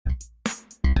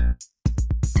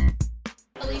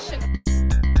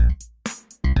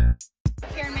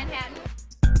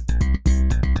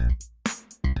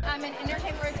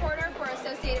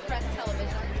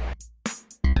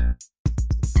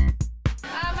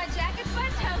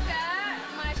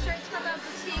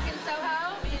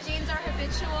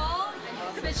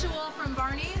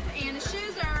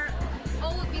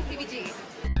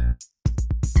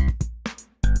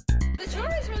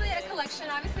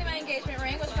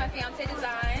fiance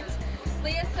designs.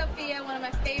 Leah Sophia, one of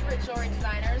my favorite jewelry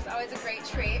designers, always a great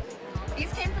treat.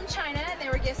 These came from China, they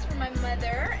were gifts from my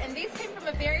mother, and these came from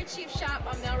a very cheap shop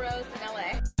on Melrose in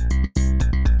LA.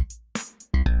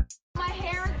 My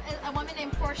hair is a woman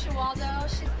named Porsche Waldo.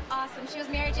 She's awesome. She was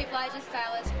Mary J. Blige's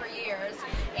stylist for years,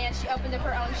 and she opened up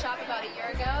her own shop about a year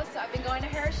ago, so I've been going to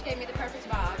her. She gave me the perfect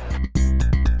bob.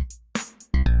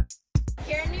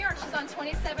 Here in New York, she's on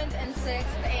 27th and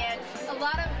 6th, and a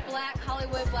lot of black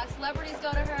Hollywood, black celebrities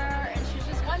go to her, and she's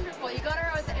just wonderful. You go to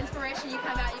her with the inspiration, you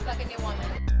come out, you feel like a new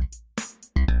woman.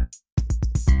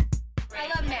 I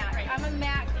love MAC. I'm a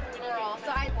MAC girl,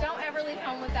 so I don't ever leave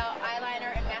home without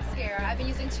eyeliner and mascara. I've been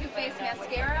using Too Faced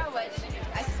mascara, which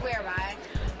I swear by.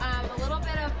 A little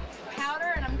bit of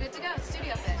powder, and I'm good to go.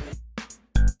 Studio Fix.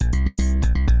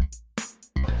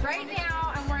 Right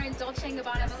now, I'm wearing Dolce &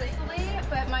 Gabbana Sicily,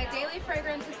 but my daily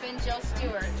fragrance has been Jill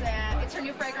Stewart's, and it's her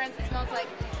new fragrance. It smells like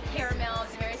caramel.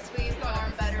 It's very sweet,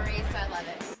 warm, buttery, so I love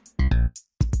it.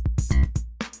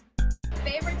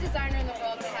 Favorite designer in the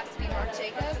world would have to be Marc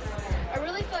Jacobs. I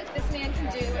really feel like this man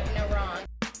can do no wrong.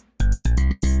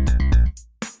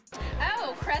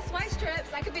 Oh, Crest White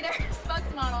Strips. I could be their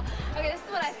spokesmodel. Okay, this is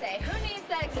what I say. Who needs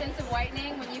that expensive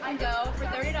whitening when you can go for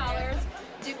 $30,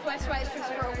 do Crest White Strips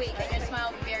for a week, and your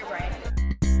smile will be very bright.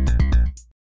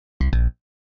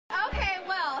 Okay,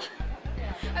 well,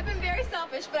 I've been very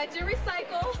selfish, but I do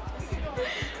recycle.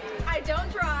 I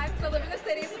don't drive, so I live in the city.